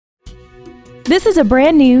This is a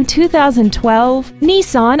brand new 2012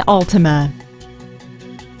 Nissan Altima.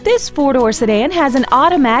 This four-door sedan has an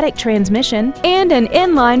automatic transmission and an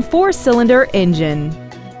inline four-cylinder engine.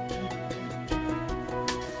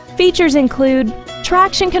 Features include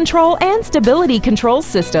traction control and stability control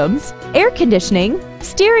systems, air conditioning,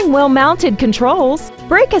 steering wheel mounted controls,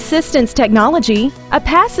 brake assistance technology, a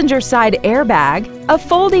passenger side airbag, a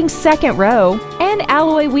folding second row, and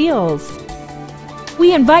alloy wheels.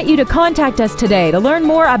 We invite you to contact us today to learn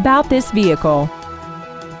more about this vehicle.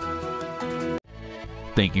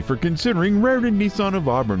 Thank you for considering Rairdon Nissan of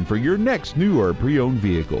Auburn for your next new or pre-owned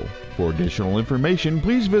vehicle. For additional information,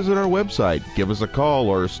 please visit our website, give us a call,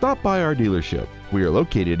 or stop by our dealership. We are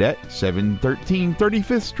located at 713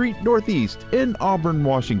 35th Street Northeast in Auburn,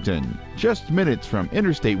 Washington, just minutes from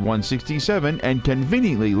Interstate 167 and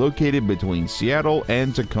conveniently located between Seattle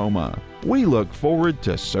and Tacoma. We look forward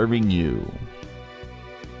to serving you.